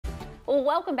Well,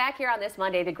 welcome back here on this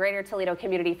Monday. The Greater Toledo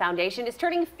Community Foundation is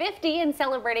turning 50 and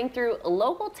celebrating through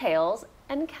local tales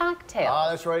and cocktails.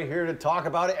 That's right. Here to talk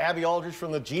about it, Abby Aldridge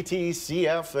from the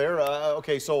GTCF there.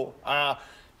 Okay, so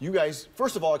you guys,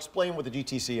 first of all, explain what the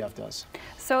GTCF does.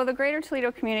 So the Greater Toledo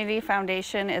Community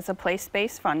Foundation is a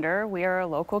place-based funder. We are a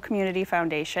local community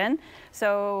foundation.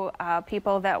 So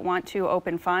people that want to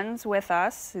open funds with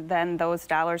us, then those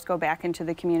dollars go back into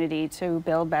the community to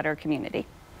build better community.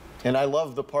 And I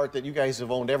love the part that you guys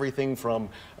have owned everything from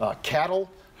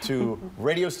cattle to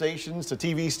radio stations to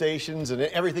TV stations and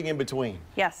everything in between.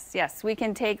 Yes, yes. We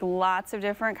can take lots of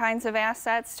different kinds of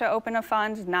assets to open a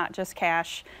fund, not just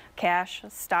cash,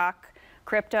 stock,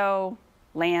 crypto,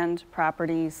 land,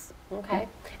 properties. Okay.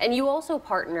 And you also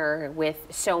partner with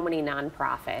so many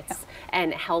nonprofits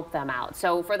and help them out.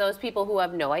 So for those people who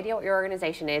have no idea what your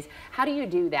organization is, how do you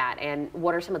do that, and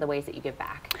what are some of the ways that you give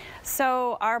back?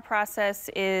 So our process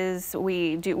is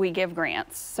we give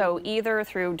grants. So either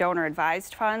through donor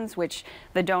advised funds, which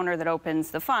the donor that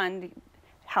opens the fund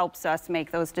helps us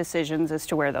make those decisions as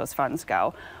to where those funds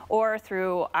go, or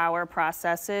through our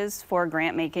processes for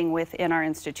grant making within our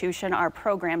institution. Our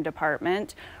program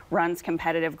department runs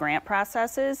competitive grant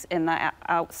processes, and the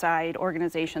outside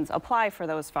organizations apply for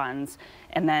those funds,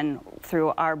 and then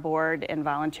through our board and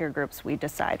volunteer groups we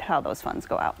decide how those funds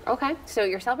go out. Okay, so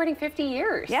you're celebrating 50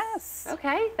 years. Yes.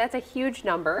 Okay, that's a huge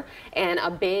number and a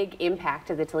big impact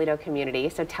to the Toledo community.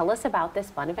 So tell us about this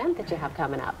fun event that you have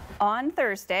coming up. On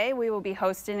Thursday we will be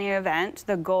hosting the event.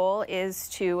 The goal is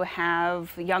to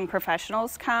have young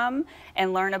professionals come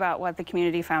and learn about what the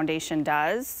Community Foundation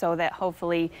does, so that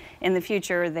hopefully in the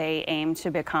future they aim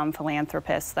to become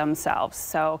philanthropists themselves.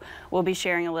 So we'll be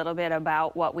sharing a little bit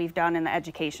about what we've done in the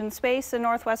education space in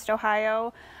Northwest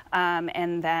Ohio,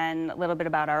 and then a little bit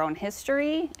about our own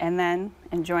history, and then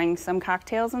enjoying some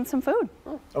cocktails and some food.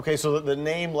 Okay, so the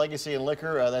name, legacy, and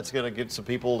liquor, that's going to get some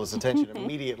people's attention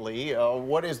immediately.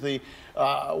 What is the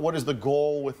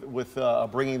goal with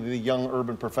bringing the young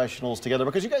urban professionals together?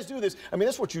 Because you guys do this, I mean,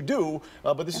 that's what you do,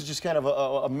 but this is just kind of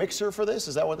a mixer for this?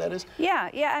 Is that what that is? Yeah,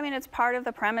 I mean, it's part of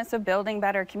the premise of building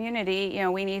better community. You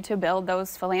know, we need to build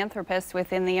those philanthropists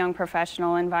within the young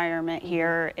professional environment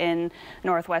here in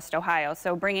Northwest Ohio.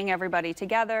 So bringing everybody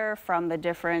together from the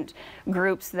different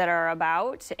groups that are about,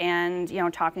 and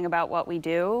talking about what we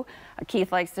do.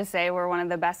 Keith likes to say we're one of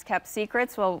the best kept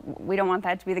secrets. Well, we don't want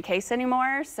that to be the case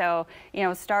anymore. So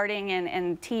starting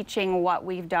and teaching what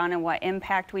we've done and what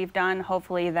impact we've done,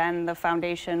 hopefully then the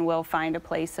foundation will find a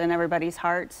place in everybody's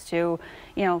hearts to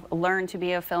learn to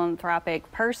be a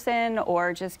philanthropic person,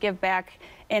 or just give back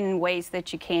in ways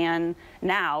that you can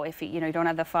now. If you don't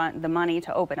have the money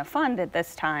to open a fund at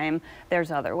this time, there's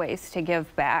other ways to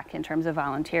give back in terms of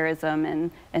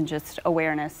volunteerism and just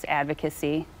awareness,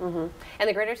 advocacy. And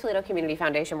the Greater Toledo Community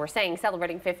Foundation, we're saying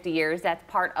celebrating 50 years. That's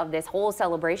part of this whole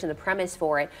celebration, the premise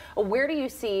for it. Where do you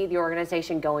see the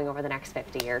organization going over the next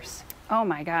 50 years? Oh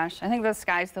my gosh, I think the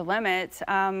sky's the limit.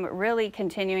 Really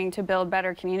continuing to build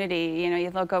better community. You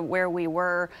look at where we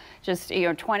were just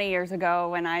 20 years ago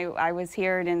when I was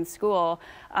here in school.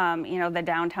 The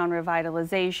downtown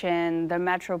revitalization, the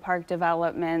Metro Park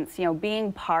developments,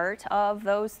 being part of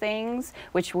those things,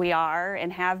 which we are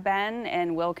and have been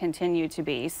and will continue to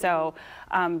be. So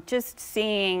just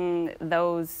seeing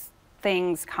those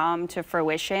things come to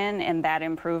fruition and that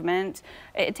improvement,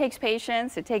 it takes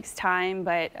patience, it takes time,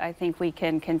 but I think we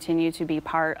can continue to be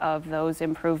part of those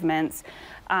improvements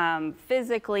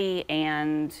physically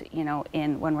and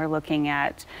when we're looking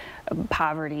at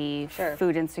poverty,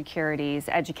 food insecurities,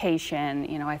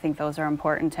 education. I think those are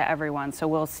important to everyone, so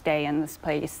we'll stay in this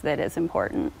place that is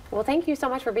important. Well, thank you so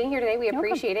much for being here today. We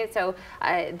appreciate it. So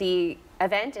the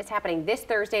event is happening this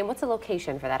Thursday, and what's the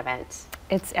location for that event?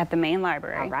 It's at the main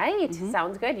library. All right,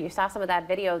 sounds good. You saw some of that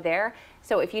video there.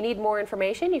 So if you need more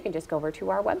information, you can just go over to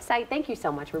our website. Thank you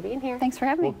so much for being here. Thanks for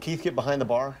having me. Will Keith get behind the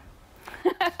bar?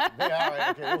 Yeah, all right,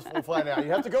 okay, we'll find out.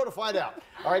 You have to go to find out.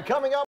 All right, coming up.